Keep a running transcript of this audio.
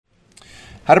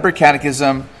Heidelberg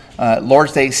Catechism,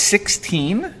 Lord's Day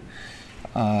 16,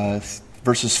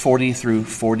 verses 40 through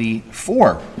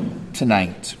 44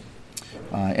 tonight.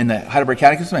 In the Heidelberg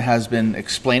Catechism, it has been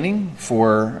explaining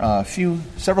for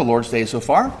several Lord's Days so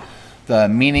far, the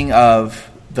meaning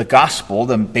of the gospel,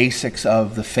 the basics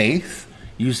of the faith,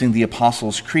 using the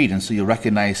Apostles' Creed. And so you'll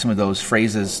recognize some of those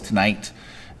phrases tonight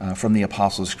from the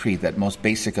Apostles' Creed, that most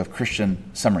basic of Christian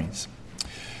summaries.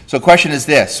 So the question is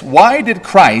this: why did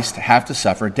Christ have to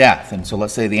suffer death? And so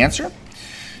let's say the answer.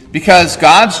 Because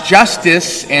God's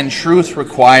justice and truth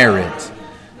require it.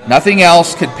 Nothing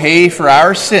else could pay for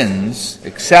our sins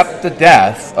except the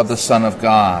death of the Son of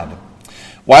God.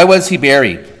 Why was he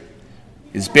buried?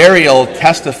 His burial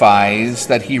testifies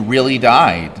that he really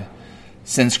died.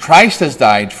 Since Christ has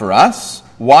died for us,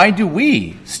 why do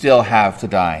we still have to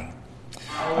die?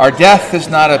 Our death is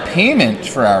not a payment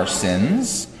for our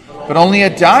sins, but only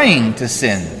a dying to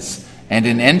sins and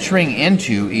an entering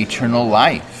into eternal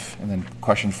life. And then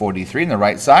question 43 on the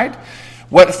right side.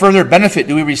 What further benefit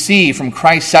do we receive from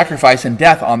Christ's sacrifice and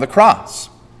death on the cross?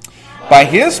 By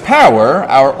his power,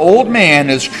 our old man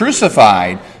is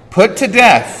crucified, put to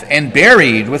death, and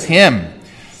buried with him,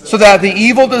 so that the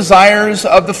evil desires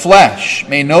of the flesh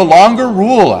may no longer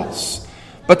rule us,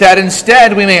 but that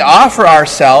instead we may offer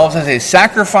ourselves as a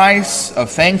sacrifice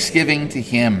of thanksgiving to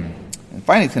him. And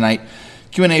finally tonight,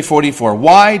 Q&A 44.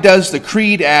 Why does the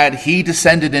Creed add, he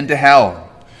descended into hell?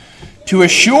 To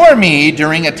assure me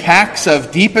during attacks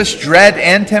of deepest dread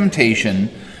and temptation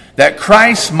that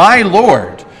Christ my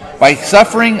Lord, by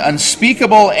suffering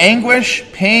unspeakable anguish,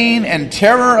 pain, and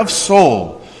terror of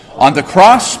soul on the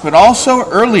cross, but also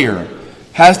earlier,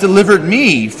 has delivered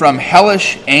me from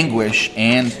hellish anguish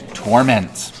and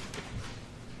torment.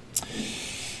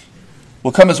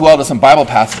 We'll come as well to some Bible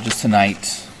passages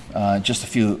tonight, just a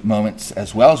few moments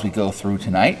as well as we go through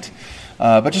tonight.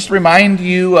 But just to remind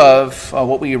you of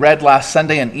what we read last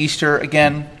Sunday on Easter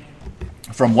again,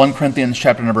 from 1 Corinthians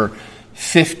chapter number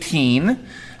 15,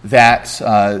 that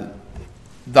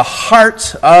the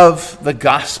heart of the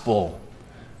gospel,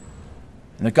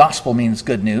 and the gospel means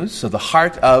good news, so the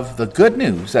heart of the good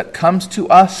news that comes to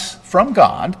us from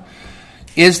God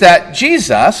is that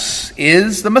Jesus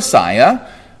is the Messiah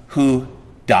who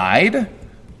died,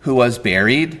 who was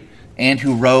buried, and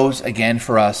who rose again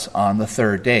for us on the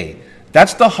third day.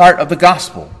 That's the heart of the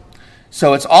gospel.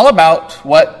 So it's all about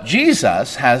what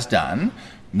Jesus has done,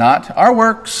 not our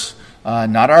works,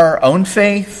 not our own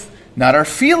faith, not our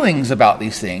feelings about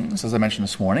these things, as I mentioned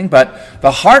this morning, but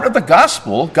the heart of the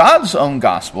gospel, God's own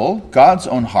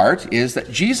heart, is that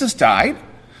Jesus died,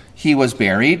 he was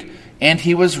buried, and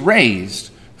he was raised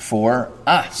for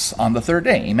us on the third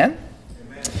day. Amen?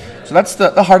 So that's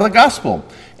the heart of the gospel.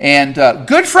 And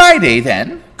Good Friday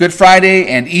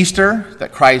and Easter,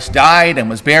 that Christ died and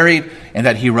was buried and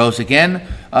that he rose again.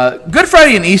 Good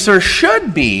Friday and Easter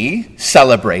should be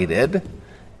celebrated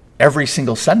every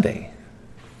single Sunday.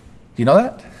 Do you know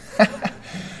that?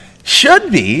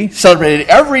 Should be celebrated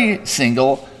every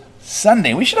single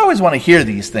Sunday. We should always want to hear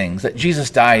these things, that Jesus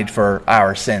died for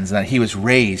our sins and that he was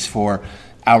raised for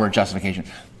our justification.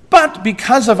 But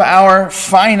because of our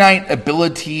finite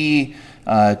ability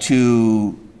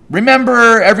to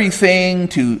remember everything,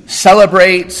 to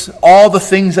celebrate all the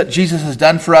things that Jesus has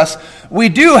done for us, we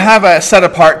do have a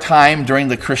set-apart time during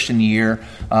the Christian year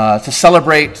to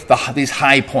celebrate these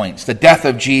high points, the death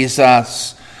of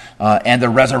Jesus and the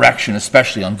resurrection,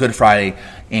 especially on Good Friday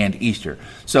and Easter.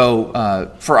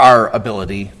 So for our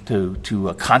ability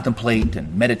to contemplate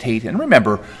and meditate and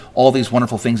remember all these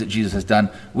wonderful things that Jesus has done,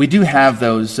 we do have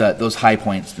those high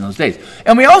points in those days.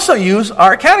 And we also use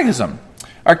our catechism.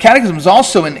 Our catechism is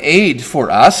also an aid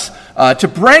for us to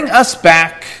bring us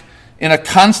back in a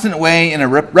constant way, in a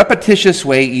repetitious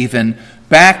way even,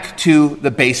 back to the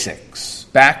basics.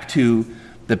 Back to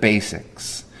the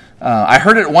basics. I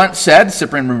heard it once said,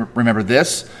 Cyprian remembered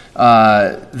this,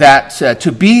 that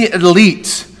to be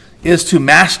elite is to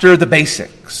master the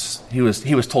basics. He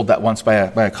was told that once by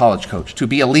a college coach. To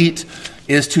be elite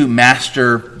is to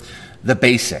master the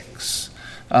basics.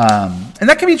 And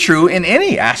that can be true in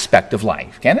any aspect of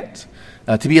life, can it?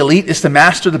 To be elite is to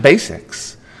master the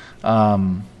basics.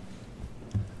 I'm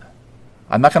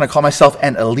not going to call myself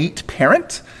an elite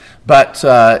parent, but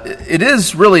it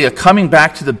is really a coming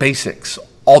back to the basics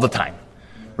all the time.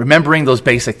 Remembering those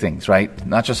basic things, right?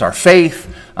 Not just our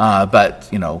faith, but,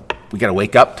 we got to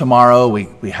wake up tomorrow.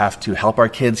 We have to help our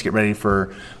kids get ready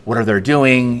for whatever they're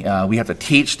doing. We have to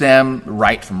teach them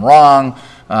right from wrong.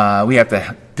 We have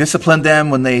to discipline them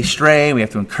when they stray. We have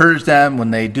to encourage them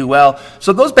when they do well.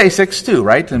 So those basics too,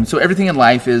 right? And so everything in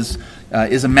life is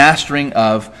a mastering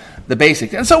of the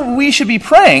basics. And so we should be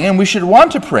praying, and we should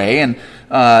want to pray and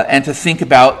to think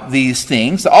about these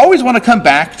things. To always want to come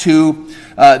back to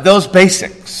those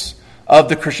basics of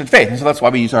the Christian faith. And so that's why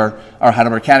we use our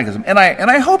Heidelberg Catechism. And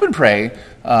I hope and pray.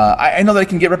 I know that it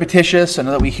can get repetitious. I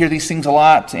know that we hear these things a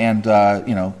lot, and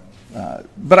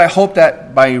but I hope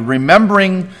that by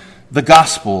remembering the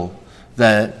gospel,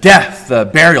 the death, the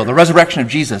burial, the resurrection of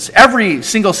Jesus every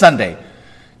single Sunday,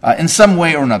 in some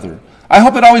way or another, I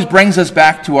hope it always brings us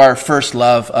back to our first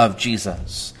love of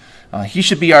Jesus. He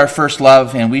should be our first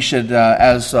love, and we should,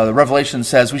 as the Revelation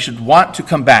says, we should want to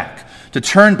come back, to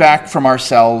turn back from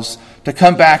ourselves, to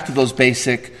come back to those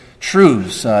basic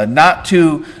truths, not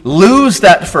to lose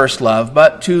that first love,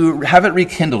 but to have it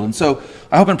rekindled. And so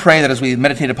I hope and pray that as we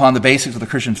meditate upon the basics of the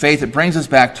Christian faith, it brings us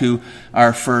back to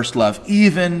our first love,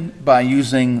 even by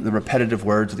using the repetitive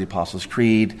words of the Apostles'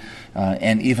 Creed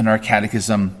and even our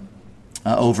catechism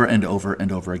over and over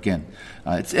and over again.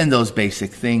 It's in those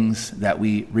basic things that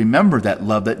we remember that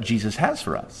love that Jesus has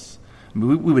for us. I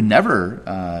mean, we would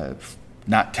never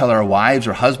not tell our wives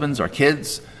or husbands or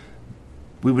kids.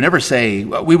 We would never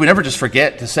just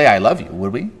forget to say, "I love you,"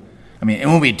 would we? I mean,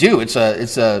 and when we do, it's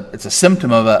a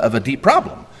symptom of a deep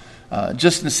problem.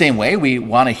 Just in the same way, we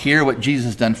want to hear what Jesus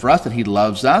has done for us, that he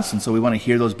loves us, and so we want to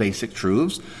hear those basic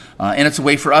truths. And it's a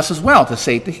way for us as well to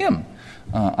say to him,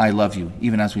 "I love you,"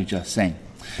 even as we just sang.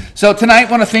 So tonight,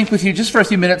 I want to think with you just for a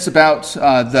few minutes about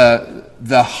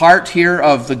the heart here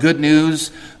of the good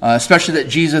news, especially that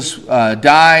Jesus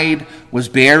died, was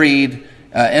buried,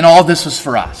 and all this was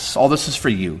for us. All this is for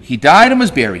you. He died and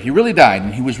was buried. He really died,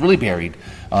 and he was really buried.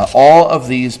 All of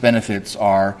these benefits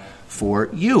are for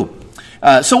you.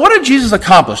 So what did Jesus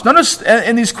accomplish? Notice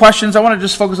in these questions, I want to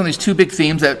just focus on these two big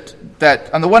themes that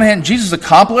on the one hand, Jesus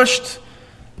accomplished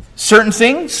certain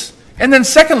things, and then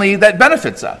secondly, that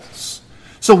benefits us.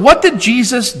 So what did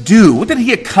Jesus do? What did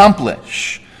he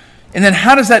accomplish? And then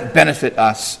how does that benefit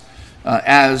us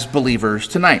as believers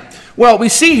tonight? Well, we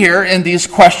see here in these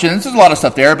questions, there's a lot of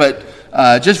stuff there, but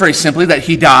just very simply that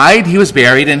he died, he was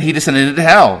buried, and he descended into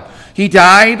hell. He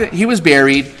died, he was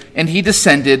buried, and he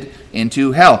descended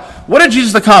into hell. What did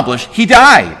Jesus accomplish? He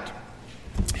died.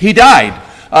 He died.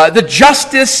 The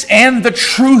justice and the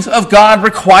truth of God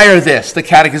require this, the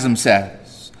Catechism says.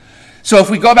 So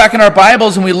if we go back in our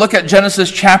Bibles and we look at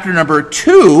Genesis chapter number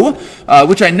 2,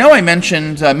 which I know I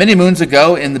mentioned many moons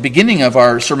ago in the beginning of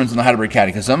our sermons in the Heidelberg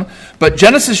Catechism, but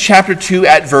Genesis chapter 2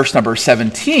 at verse number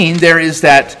 17, there is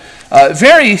that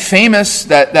very famous,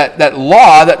 that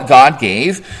law that God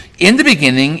gave in the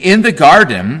beginning, in the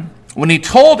garden, when he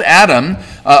told Adam,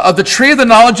 of the tree of the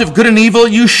knowledge of good and evil,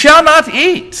 you shall not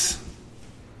eat.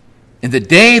 In the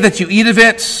day that you eat of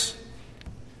it,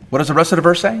 what does the rest of the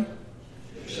verse say?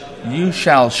 You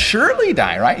shall surely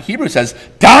die, right? Hebrew says,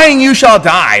 dying you shall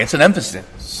die. It's an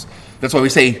emphasis. That's why we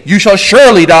say, you shall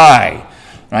surely die,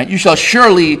 right? You shall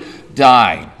surely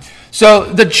die. So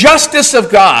the justice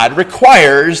of God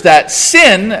requires that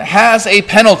sin has a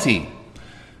penalty.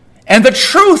 And the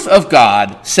truth of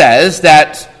God says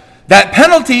that that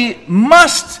penalty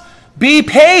must be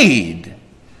paid.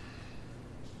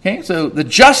 Okay, so the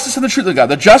justice and the truth of God.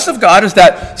 The justice of God is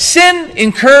that sin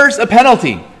incurs a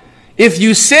penalty. If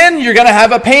you sin, you're going to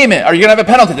have a payment, or you're going to have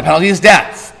a penalty. The penalty is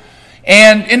death.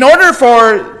 And in order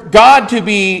for God to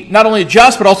be not only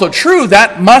just, but also true,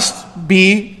 that must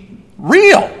be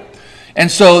real. And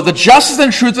so the justice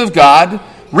and truth of God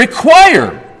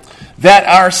require that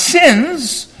our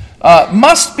sins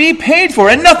must be paid for.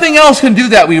 And nothing else can do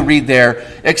that, we read there,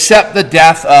 except the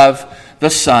death of the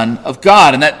Son of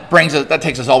God. And that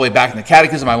takes us all the way back in the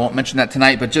Catechism. I won't mention that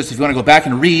tonight, but just if you want to go back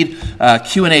and read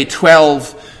Q&A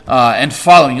 12 and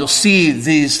following, you'll see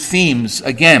these themes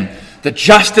again. The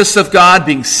justice of God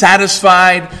being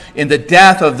satisfied in the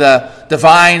death of the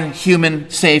divine human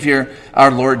Savior,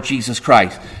 our Lord Jesus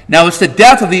Christ. Now, it's the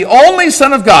death of the only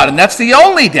Son of God, and that's the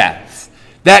only death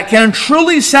that can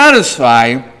truly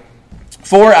satisfy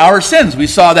for our sins. We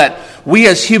saw that we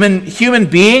as human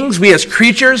beings, we as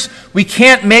creatures, we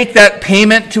can't make that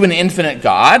payment to an infinite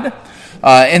God,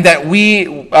 and that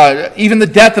even the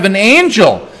death of an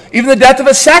angel, even the death of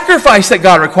a sacrifice that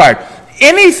God required,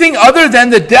 anything other than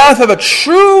the death of a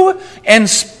true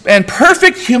and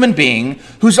perfect human being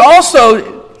who's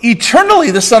also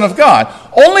eternally the Son of God,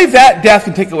 only that death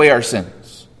can take away our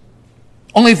sins.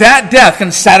 Only that death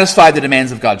can satisfy the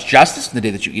demands of God's justice. In the day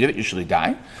that you eat of it, you surely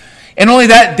die. And only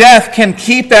that death can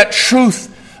keep that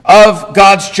truth of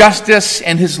God's justice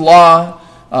and his law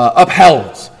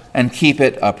upheld and keep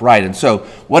it upright. And so,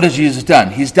 what has Jesus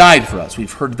done? He's died for us.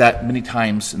 We've heard that many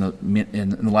times in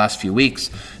the last few weeks,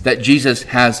 that Jesus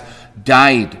has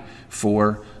died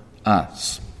for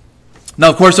us. Now,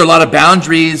 of course, there are a lot of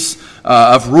boundaries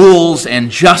of rules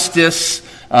and justice,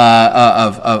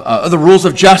 of the rules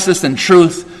of justice and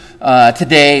truth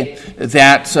today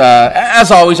that,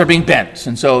 as always, are being bent.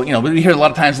 And so, we hear a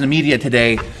lot of times in the media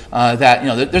today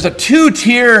that, there's a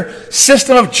two-tier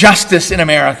system of justice in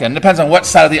America. And it depends on what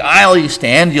side of the aisle you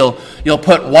stand. You'll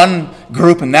put one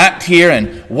group in that tier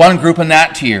and one group in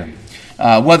that tier.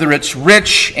 Whether it's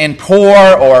rich and poor,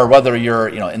 or whether you're,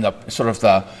 in the sort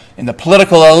of in the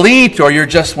political elite, or you're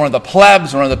just one of the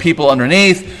plebs, one of the people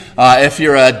underneath. If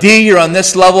you're a D, you're on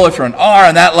this level. If you're an R,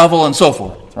 on that level, and so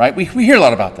forth. Right? We hear a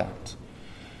lot about that.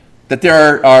 That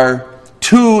there are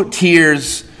two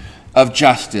tiers of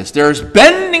justice. There's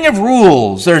bending of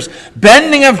rules. There's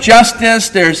bending of justice.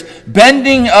 There's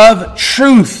bending of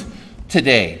truth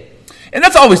today. And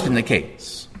that's always been the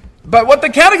case. But what the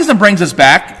Catechism brings us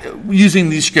back, using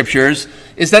these scriptures,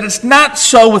 is that it's not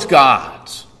so with God.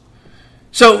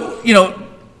 So,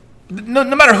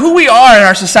 no matter who we are in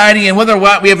our society and whether or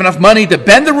not we have enough money to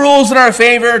bend the rules in our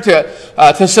favor,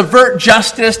 to subvert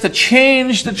justice, to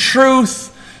change the truth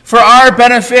for our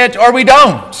benefit, or we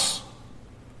don't.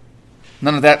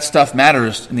 None of that stuff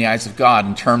matters in the eyes of God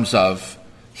in terms of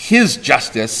His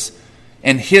justice,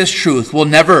 and His truth will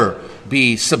never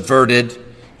be subverted,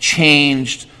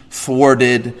 changed,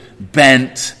 thwarted,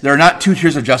 bent. There are not two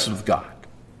tiers of justice with God.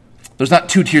 There's not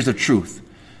two tiers of truth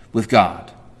with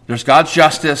God. There's God's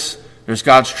justice, there's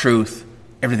God's truth,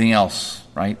 everything else,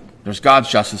 right? There's God's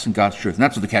justice and God's truth. And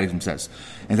that's what the Catechism says,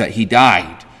 is that He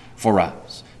died for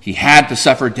us. He had to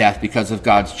suffer death because of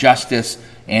God's justice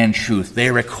and truth.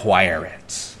 They require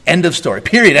it. End of story.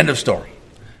 Period. End of story.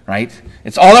 Right?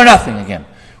 It's all or nothing again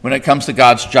when it comes to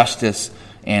God's justice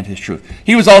and His truth.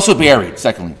 He was also buried,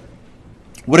 secondly.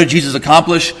 What did Jesus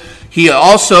accomplish? He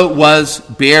also was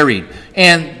buried.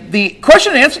 And the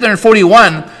question and answer there in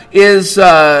 41 is,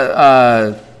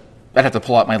 I'd have to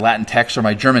pull out my Latin text or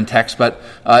my German text, but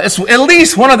it's at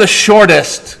least one of the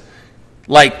shortest,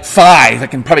 like 5, I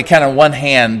can probably count on one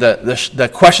hand, the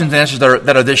questions and answers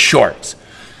that are this short.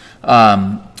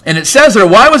 And it says there,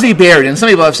 why was He buried? And some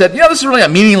people have said, this is really a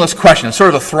meaningless question. It's sort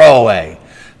of a throwaway.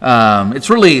 It's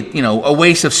really, a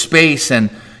waste of space, and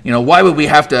why would we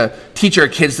have to teach our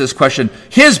kids this question?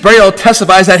 His burial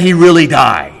testifies that He really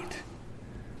died.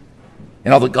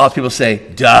 And all the God's people say,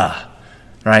 duh,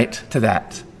 right, to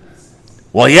that.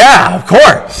 Well, yeah, of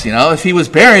course. If He was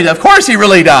buried, of course He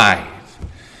really died.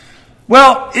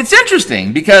 Well, it's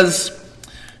interesting because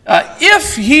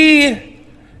if He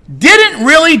didn't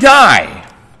really die,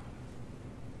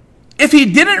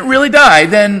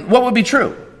 then what would be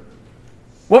true?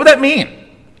 What would that mean?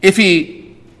 If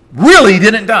He really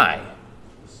didn't die?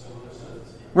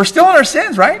 We're still in our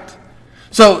sins, right?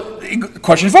 So,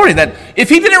 question 40, that if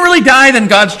He didn't really die, then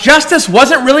God's justice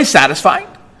wasn't really satisfied.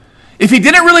 If He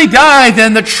didn't really die,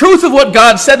 then the truth of what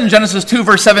God said in Genesis 2,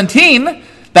 verse 17,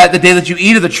 that the day that you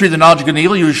eat of the tree of the knowledge of good and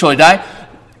evil, you will surely die,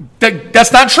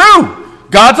 that's not true.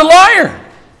 God's a liar.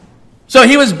 So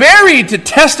He was buried to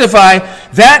testify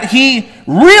that He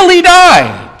really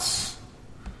died.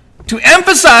 To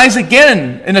emphasize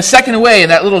again, in a second way, in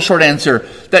that little short answer,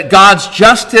 that God's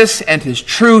justice and His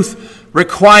truth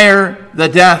require the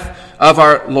death of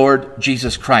our Lord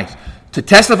Jesus Christ. To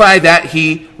testify that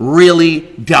He really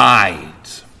died.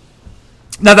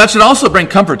 Now that should also bring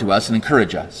comfort to us and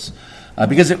encourage us.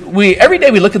 Because every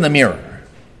day we look in the mirror.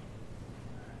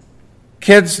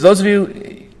 Kids, those of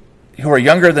you who are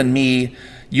younger than me,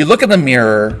 you look in the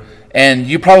mirror and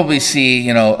you probably see,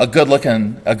 a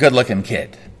good-looking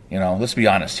kid. Let's be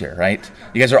honest here, right?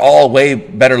 You guys are all way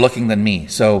better looking than me.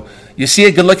 So you see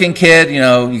a good-looking kid,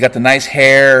 you got the nice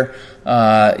hair,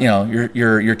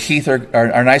 your teeth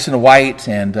are nice and white,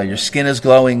 and your skin is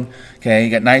glowing. Okay,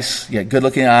 you got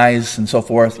good-looking eyes and so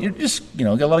forth. You just,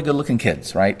 got a lot of good-looking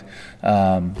kids, right?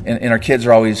 And our kids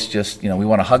are always just, we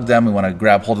want to hug them, we want to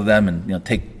grab hold of them, and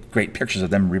take great pictures of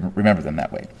them, remember them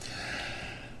that way.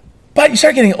 But you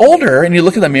start getting older, and you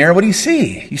look in the mirror. What do you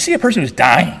see? You see a person who's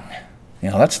dying.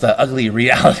 That's the ugly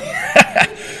reality.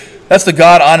 That's the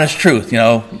God-honest truth.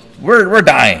 We're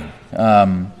dying.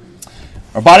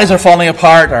 Our bodies are falling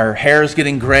apart. Our hair is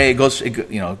getting gray. It goes,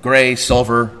 gray,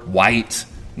 silver, white.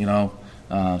 Some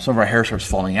of our hair starts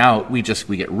falling out. We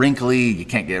get wrinkly. You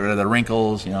can't get rid of the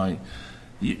wrinkles.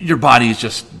 Your body is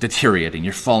just deteriorating.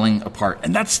 You're falling apart,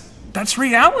 and that's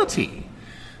reality.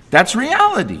 That's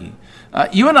reality.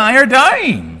 You and I are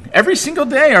dying. Every single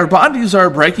day, our bodies are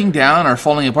breaking down, are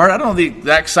falling apart. I don't know the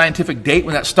exact scientific date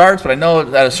when that starts, but I know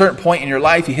that at a certain point in your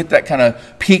life, you hit that kind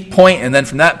of peak point, and then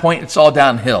from that point, it's all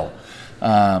downhill.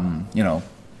 I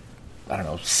don't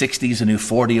know, 60 is a new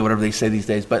 40 or whatever they say these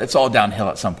days, but it's all downhill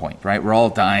at some point, right? We're all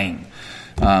dying.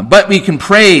 But we can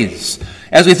praise.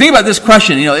 As we think about this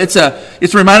question, it's a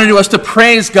reminder to us to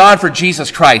praise God for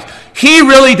Jesus Christ. He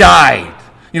really died.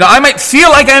 I might feel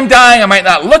like I'm dying. I might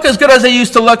not look as good as I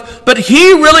used to look. But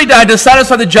he really died to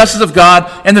satisfy the justice of God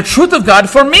and the truth of God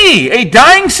for me, a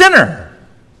dying sinner.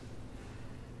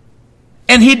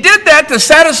 And he did that to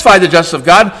satisfy the justice of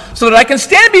God so that I can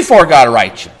stand before God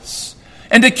righteous.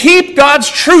 And to keep God's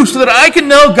truth so that I can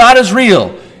know God is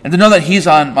real. And to know that he's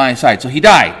on my side. So he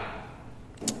died.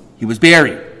 He was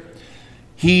buried.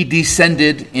 He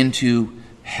descended into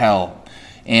hell.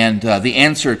 And the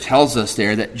answer tells us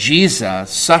there that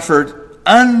Jesus suffered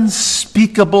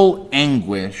unspeakable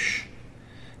anguish,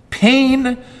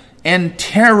 pain, and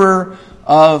terror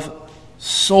of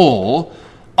soul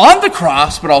on the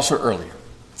cross, but also earlier.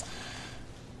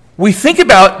 We think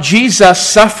about Jesus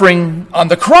suffering on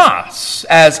the cross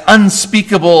as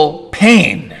unspeakable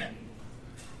pain.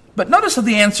 But notice that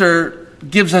the answer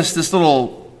gives us this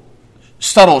little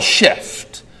subtle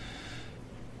shift.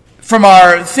 From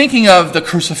our thinking of the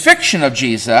crucifixion of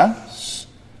Jesus,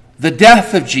 the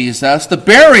death of Jesus, the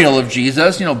burial of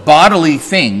Jesus, bodily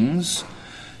things,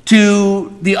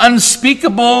 to the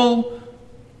unspeakable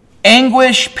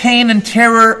anguish, pain, and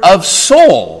terror of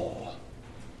soul,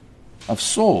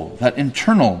 that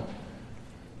internal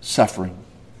suffering.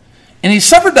 And he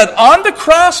suffered that on the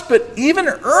cross, but even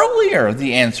earlier,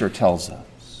 the answer tells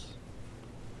us.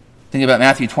 Think about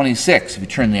Matthew 26, if you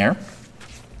turn there.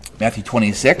 Matthew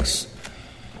 26,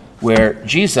 where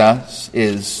Jesus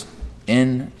is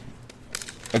in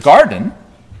a garden,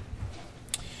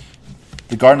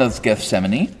 the Garden of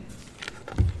Gethsemane.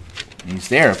 He's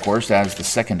there, of course, as the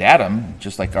second Adam,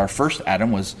 just like our first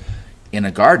Adam was in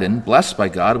a garden, blessed by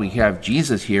God. We have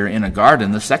Jesus here in a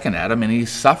garden, the second Adam, and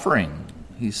he's suffering.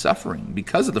 He's suffering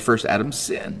because of the first Adam's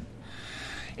sin.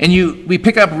 And we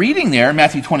pick up reading there,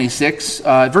 Matthew 26,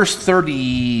 verse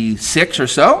 36 or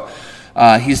so.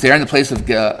 He's there in the place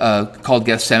called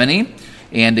Gethsemane,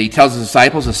 and he tells his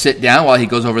disciples to sit down while he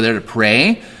goes over there to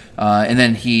pray. And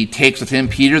then he takes with him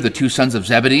Peter, the two sons of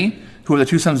Zebedee. Who are the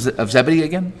two sons of Zebedee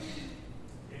again?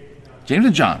 James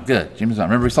and John. Good. James and John.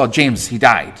 Remember, we saw James, he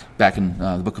died back in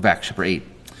the book of Acts, chapter 8.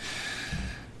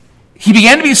 He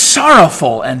began to be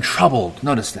sorrowful and troubled.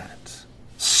 Notice that.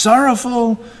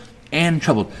 Sorrowful and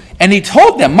troubled. And he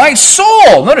told them, my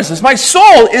soul, notice this, my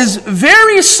soul is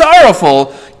very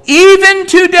sorrowful, even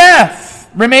to death.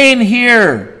 Remain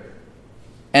here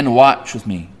and watch with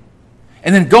me.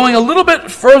 And then going a little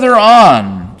bit further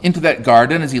on into that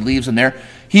garden, as he leaves in there,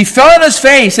 he fell on his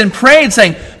face and prayed,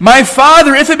 saying, my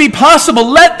Father, if it be possible,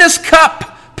 let this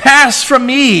cup pass from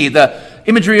me. The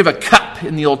imagery of a cup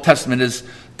in the Old Testament is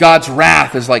God's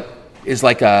wrath is like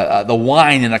the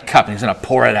wine in a cup, and he's going to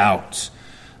pour it out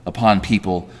upon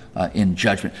people in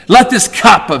judgment. Let this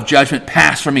cup of judgment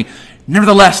pass from me.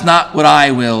 Nevertheless, not what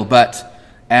I will, but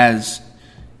as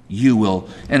you will.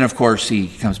 And of course, he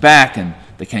comes back, and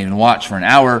they can't even watch for an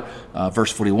hour.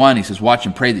 Verse 41, he says, watch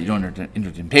and pray that you don't enter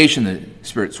into temptation. The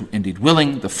spirit's indeed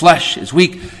willing, the flesh is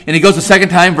weak. And he goes the second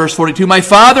time, verse 42, my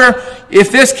Father,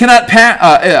 if this cannot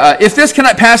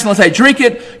pass unless I drink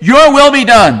it, your will be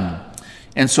done.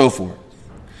 And so forth.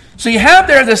 So you have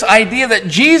there this idea that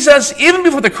Jesus, even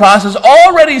before the cross, is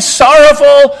already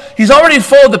sorrowful. He's already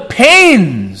full of the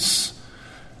pains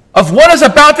of what is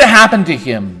about to happen to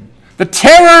him. The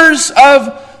terrors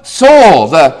of soul,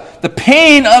 the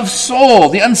pain of soul,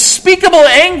 the unspeakable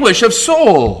anguish of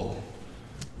soul.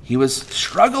 He was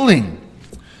struggling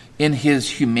in his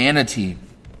humanity,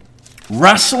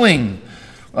 wrestling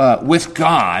with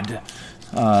God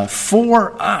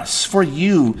for us, for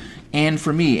you, and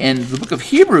for me. And the book of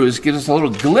Hebrews gives us a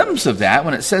little glimpse of that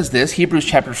when it says this, Hebrews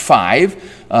chapter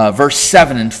 5, verse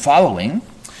 7 and following.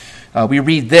 We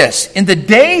read this, in the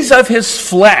days of his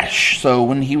flesh, so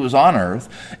when he was on earth,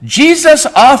 Jesus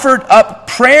offered up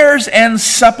prayers and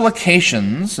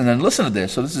supplications, and then listen to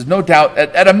this, so this is no doubt,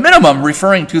 at a minimum,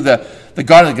 referring to the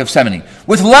Garden of Gethsemane,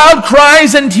 with loud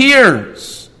cries and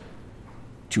tears,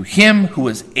 to him who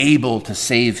was able to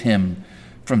save him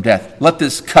from death. Let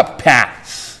this cup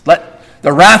pass. Let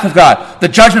the wrath of God, the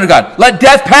judgment of God, let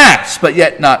death pass, but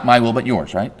yet not my will, but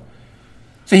yours, right?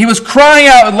 So he was crying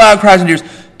out with loud cries and tears,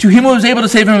 to him who was able to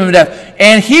save him from death.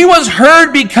 And he was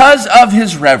heard because of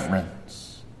his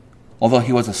reverence. Although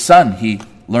he was a son, he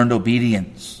learned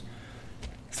obedience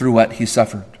through what he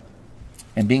suffered.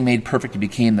 And being made perfect, he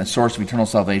became the source of eternal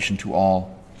salvation to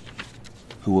all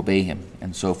who obey him,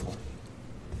 and so forth.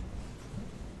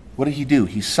 What did he do?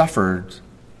 He suffered.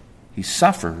 He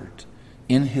suffered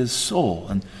in his soul.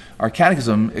 And our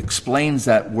catechism explains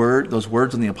that word, those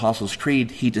words in the Apostles'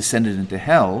 Creed, he descended into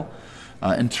hell,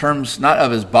 in terms not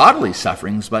of his bodily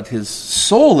sufferings, but his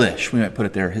soulish, we might put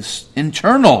it there, his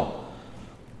internal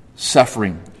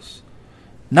sufferings.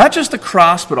 Not just the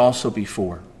cross, but also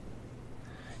before.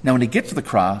 Now, when he gets to the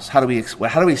cross, how do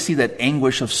we see that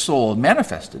anguish of soul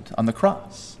manifested on the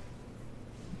cross?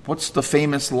 What's the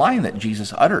famous line that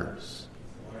Jesus utters?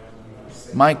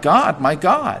 My God,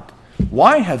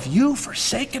 why have you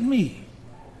forsaken me?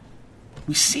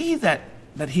 We see that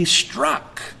he's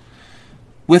struck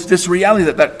with this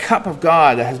reality that cup of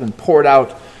God that has been poured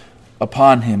out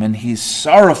upon him, and he's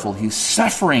sorrowful, he's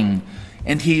suffering,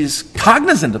 and he's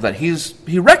cognizant of that.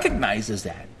 He recognizes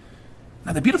that.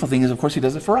 Now, the beautiful thing is, of course, he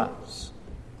does it for us.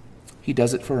 He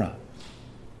does it for us.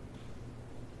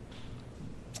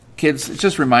 Kids, it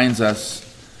just reminds us,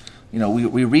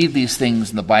 we read these things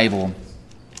in the Bible.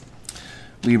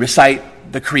 We recite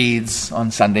the creeds on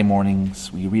Sunday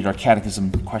mornings. We read our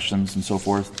catechism questions and so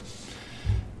forth.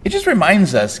 It just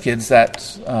reminds us, kids,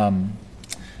 that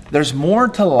there's more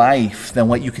to life than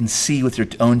what you can see with your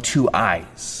own two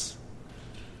eyes.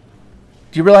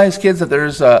 Do you realize, kids, that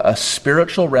there's a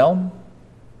spiritual realm?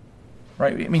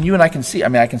 Right? I mean, you and I can see.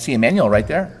 I can see Emmanuel right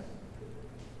there.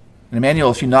 And Emmanuel,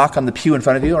 if you knock on the pew in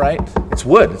front of you, right? It's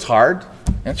wood. It's hard.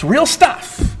 And it's real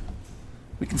stuff.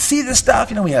 We can see this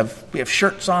stuff. We have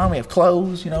shirts on. We have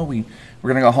clothes. We're going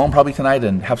to go home probably tonight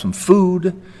and have some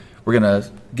food. We're going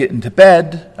to get into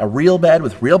bed, a real bed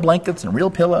with real blankets and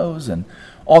real pillows and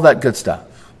all that good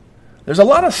stuff. There's a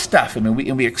lot of stuff.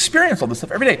 We experience all this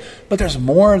stuff every day. But there's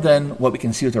more than what we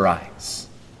can see with our eyes.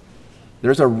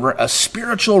 There's a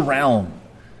spiritual realm.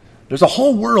 There's a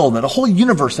whole world and a whole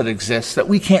universe that exists that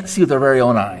we can't see with our very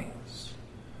own eyes.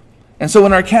 And so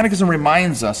when our catechism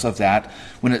reminds us of that,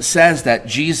 when it says that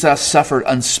Jesus suffered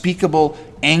unspeakable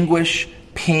anguish,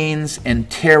 pains, and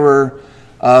terror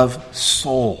of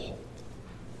soul.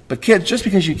 But kids, just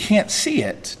because you can't see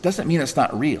it doesn't mean it's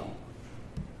not real.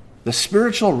 The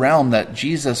spiritual realm that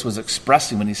Jesus was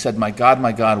expressing when he said, my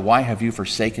God, why have you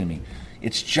forsaken me?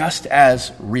 It's just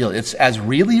as real. It's as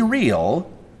really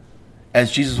real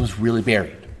as Jesus was really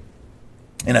buried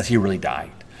and as he really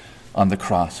died on the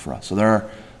cross for us. So there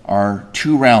are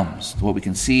two realms, what we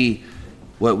can see,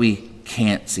 what we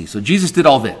can't see. So Jesus did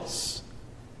all this.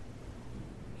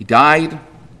 He died.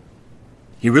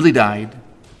 He really died.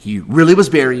 He really was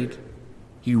buried.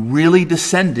 He really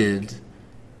descended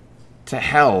to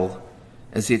hell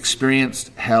as he experienced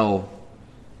hell,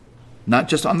 not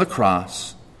just on the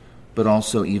cross, but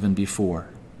also even before.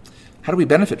 How do we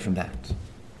benefit from that?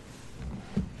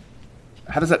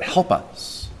 How does that help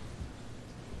us?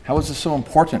 How is this so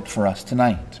important for us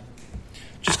tonight?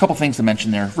 Just a couple things to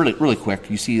mention there, really, really quick.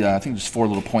 You see, I think there's 4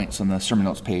 little points on the sermon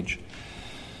notes page.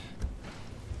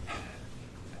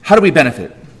 How do we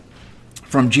benefit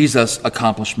from Jesus'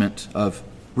 accomplishment of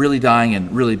really dying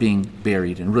and really being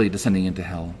buried and really descending into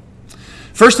hell?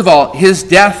 First of all, his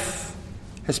death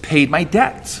has paid my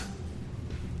debt.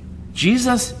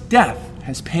 Jesus' death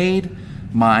has paid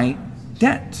my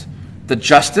debt. The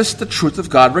justice, the truth of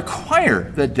God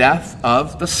require the death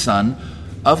of the Son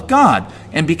of God.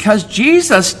 And because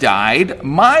Jesus died,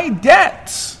 my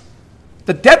debt,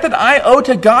 the debt that I owe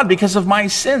to God because of my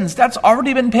sins, that's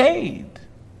already been paid.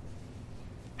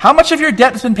 How much of your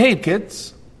debt has been paid,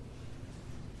 kids?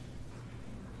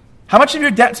 How much of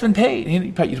your debt's been paid?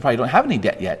 You probably don't have any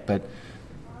debt yet, but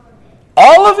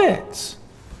all of it.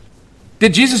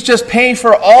 Did Jesus just pay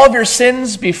for all of your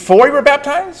sins before you were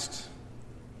baptized?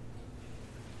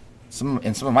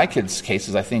 In some of my kids'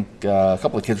 cases, I think a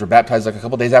couple of kids were baptized like a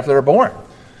couple of days after they were born.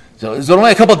 So is it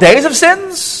only a couple of days of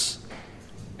sins?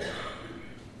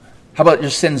 How about your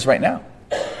sins right now?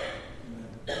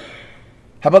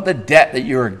 How about the debt that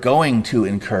you're going to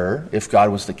incur if God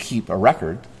was to keep a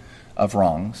record of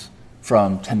wrongs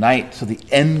from tonight to the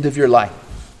end of your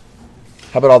life?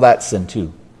 How about all that sin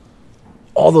too?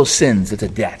 All those sins, it's a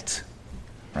debt,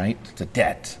 right? It's a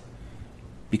debt.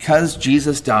 Because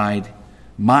Jesus died,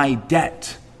 my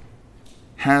debt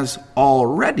has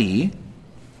already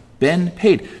been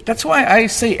paid. That's why I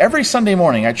say every Sunday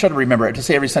morning, I try to remember to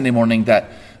say every Sunday morning that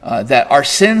your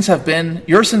sins have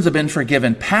been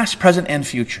forgiven, past, present, and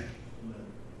future.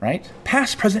 Right?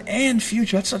 Past, present, and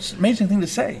future. That's such an amazing thing to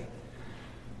say.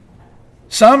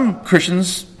 Some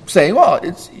Christians say, well,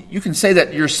 you can say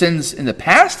that your sins in the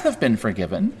past have been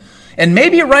forgiven, and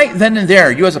maybe right then and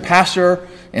there, you as a pastor,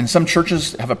 and some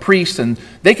churches have a priest, and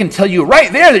they can tell you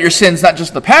right there that your sins, not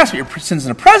just in the past, but your sins in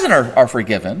the present are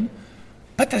forgiven.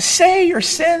 But to say your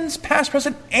sins, past,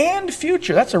 present, and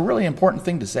future, that's a really important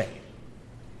thing to say.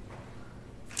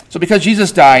 So because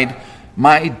Jesus died,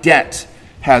 my debt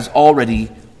has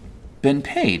already been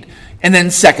paid. And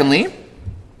then secondly,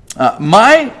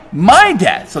 My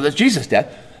death, so that's Jesus'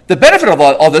 death, the benefit of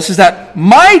all this is that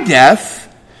my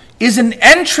death is an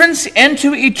entrance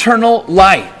into eternal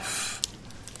life.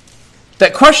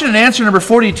 That question and answer number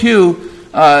 42,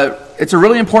 it's a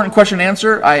really important question and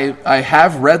answer. I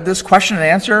have read this question and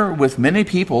answer with many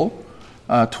people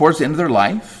towards the end of their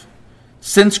life.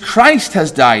 Since Christ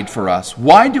has died for us,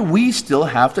 why do we still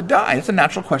have to die? It's a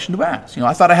natural question to ask.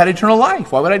 I thought I had eternal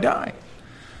life. Why would I die?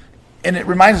 And it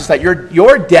reminds us that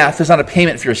your death is not a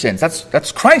payment for your sins.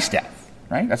 That's Christ's death,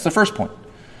 right? That's the first point.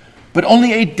 But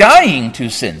only a dying to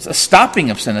sins, a stopping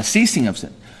of sin, a ceasing of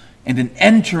sin, and an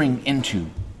entering into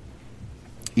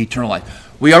eternal life.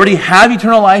 We already have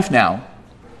eternal life now,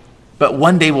 but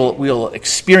one day we'll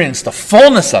experience the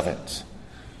fullness of it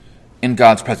in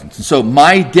God's presence. And so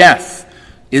my death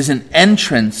is an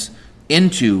entrance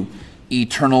into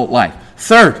eternal life.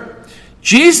 Third,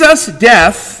 Jesus'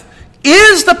 death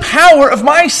is the power of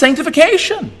my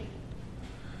sanctification.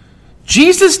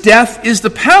 Jesus' death is the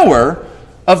power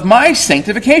of my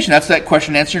sanctification. That's that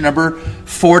question answer number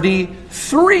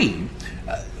 43.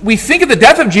 We think of the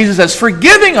death of Jesus as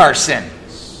forgiving our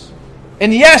sins.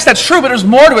 And yes, that's true, but there's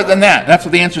more to it than that. That's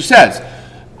what the answer says.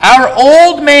 Our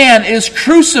old man is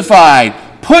crucified,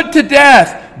 put to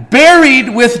death, buried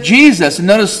with Jesus. And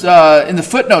notice in the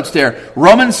footnotes there,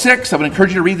 Romans 6, I would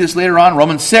encourage you to read this later on,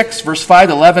 Romans 6, verse 5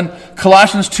 to 11,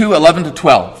 Colossians 2, 11 to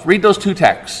 12. Read those two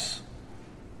texts.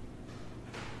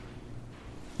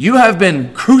 You have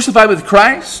been crucified with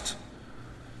Christ.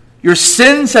 Your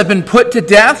sins have been put to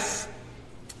death.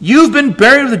 You've been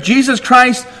buried with Jesus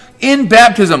Christ in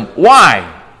baptism.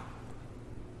 Why?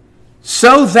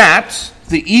 So that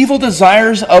the evil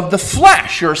desires of the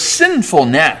flesh, your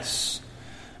sinfulness,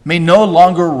 may no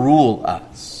longer rule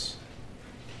us.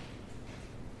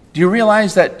 Do you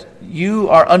realize that you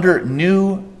are under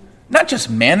new, not just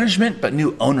management, but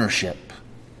new ownership?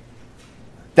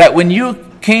 That when you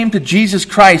came to Jesus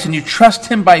Christ and you trust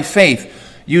Him by faith,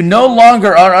 you no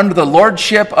longer are under the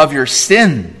lordship of your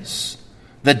sins,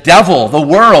 the devil, the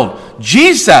world.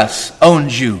 Jesus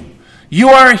owns you. You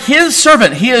are His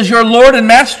servant. He is your Lord and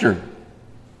Master.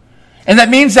 And that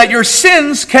means that your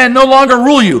sins can no longer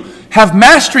rule you, have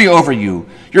mastery over you.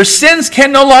 Your sins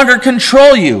can no longer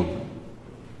control you.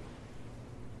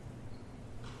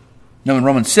 Now in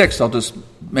Romans 6, I'll just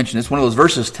mention this, one of those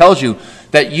verses tells you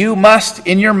that you must,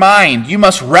 in your mind, you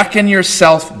must reckon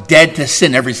yourself dead to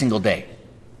sin every single day.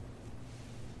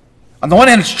 On the one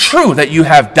hand, it's true that you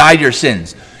have died your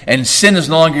sins, and sin is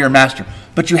no longer your master.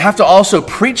 But you have to also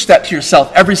preach that to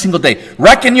yourself every single day.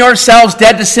 Reckon yourselves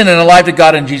dead to sin and alive to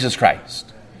God in Jesus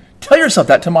Christ. Tell yourself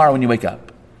that tomorrow when you wake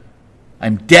up.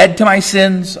 I'm dead to my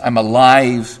sins. I'm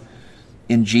alive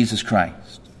in Jesus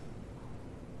Christ.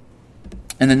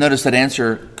 And then notice that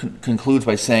answer concludes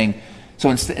by saying, so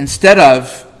instead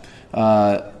of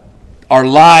our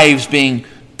lives being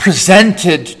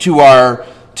presented to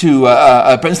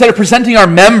instead of presenting our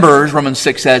members, Romans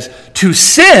 6 says, to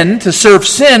sin, to serve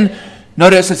sin,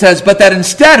 notice it says, but that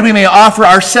instead we may offer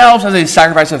ourselves as a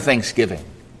sacrifice of thanksgiving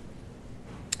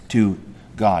to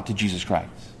God, to Jesus Christ.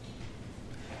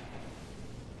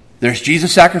 There's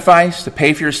Jesus' sacrifice to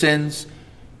pay for your sins,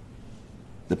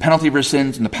 the penalty of your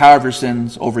sins and the power of your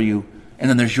sins over you, and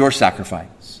then there's your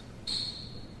sacrifice.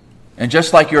 And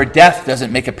just like your death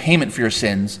doesn't make a payment for your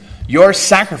sins, your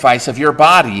sacrifice of your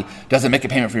body doesn't make a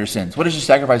payment for your sins. What does your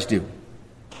sacrifice do?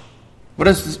 What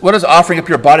is offering up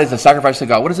your body as a sacrifice to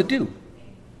God? What does it do?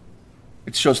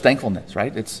 It shows thankfulness,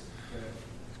 right? It's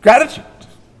gratitude.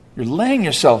 You're laying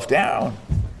yourself down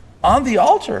on the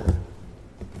altar.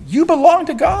 You belong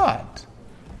to God,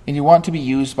 and you want to be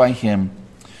used by Him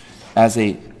as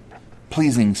a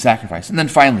pleasing sacrifice. And then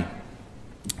finally,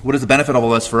 what is the benefit of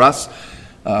all this for us?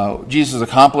 Jesus has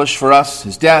accomplished for us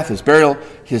His death, His burial,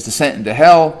 His descent into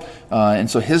hell, and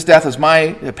so His death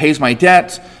pays my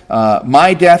debt.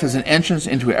 My death is an entrance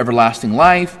into everlasting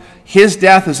life. His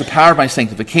death is the power of my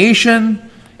sanctification.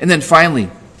 And then finally,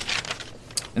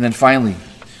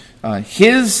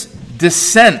 His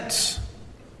descent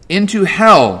into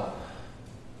hell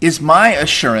is my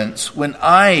assurance when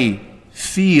I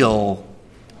feel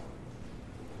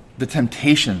the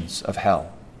temptations of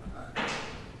hell.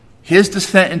 His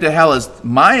descent into hell is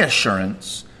my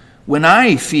assurance when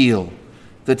I feel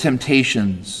the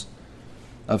temptations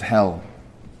of hell.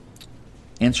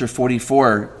 Answer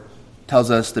 44 tells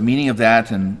us the meaning of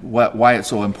that and why it's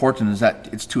so important is that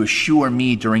it's to assure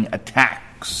me during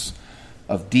attacks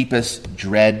of deepest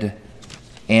dread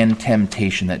and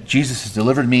temptation, that Jesus has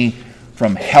delivered me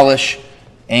from hellish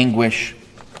anguish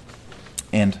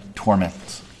and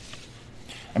torment.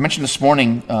 I mentioned this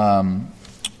morning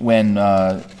when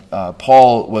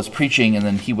Paul was preaching, and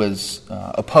then he was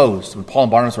opposed. When Paul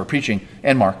and Barnabas were preaching,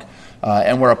 and Mark,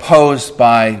 and were opposed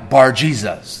by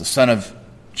Bar-Jesus, the son of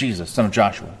Jesus, son of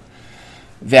Joshua,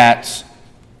 that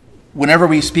whenever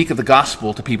we speak of the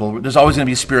gospel to people, there's always going to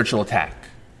be a spiritual attack.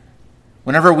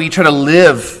 Whenever we try to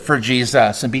live for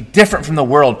Jesus and be different from the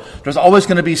world, there's always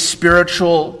going to be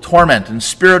spiritual torment and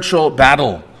spiritual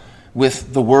battle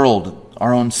with the world,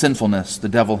 our own sinfulness, the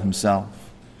devil himself.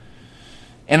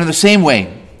 And in the same way,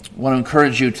 I want to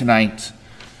encourage you tonight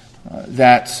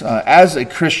that as a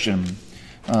Christian,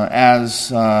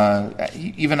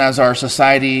 even as our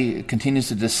society continues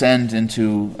to descend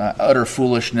into utter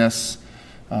foolishness,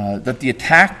 that the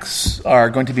attacks are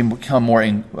going to become more,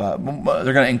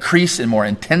 they're going to increase in more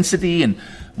intensity and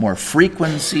more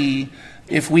frequency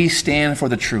if we stand for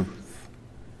the truth.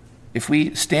 If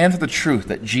we stand for the truth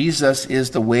that Jesus is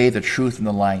the way, the truth, and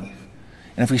the life,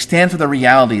 and if we stand for the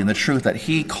reality and the truth that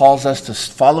he calls us to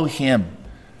follow him,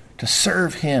 to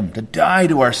serve him, to die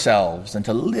to ourselves, and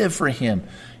to live for him,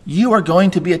 you are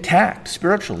going to be attacked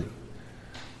spiritually.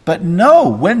 But know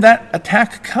when that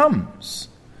attack comes.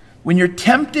 When you're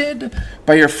tempted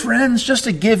by your friends just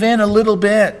to give in a little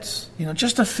bit,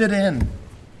 just to fit in,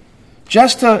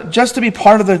 just to be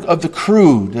part of the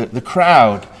crew, the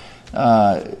crowd,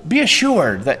 be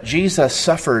assured that Jesus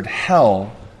suffered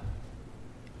hell,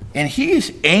 and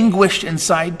he's anguished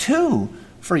inside too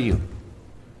for you,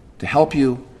 to help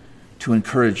you, to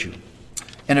encourage you.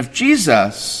 And if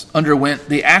Jesus underwent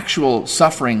the actual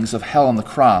sufferings of hell on the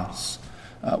cross,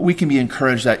 we can be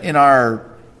encouraged that in our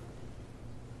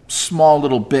small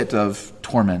little bit of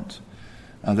torment,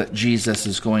 that Jesus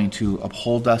is going to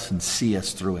uphold us and see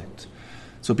us through it.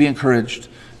 So be encouraged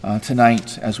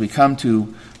tonight as we come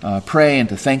to pray and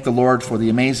to thank the Lord for the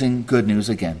amazing good news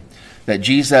again, that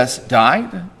Jesus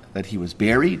died, that he was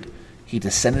buried, he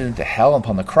descended into hell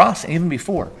upon the cross, and even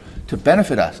before, to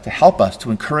benefit us, to help us,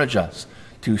 to encourage us,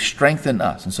 to strengthen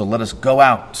us. And so let us go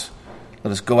out.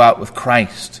 Let us go out with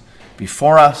Christ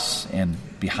before us and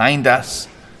behind us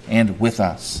and with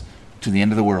us to the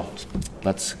end of the world.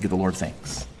 Let's give the Lord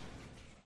thanks.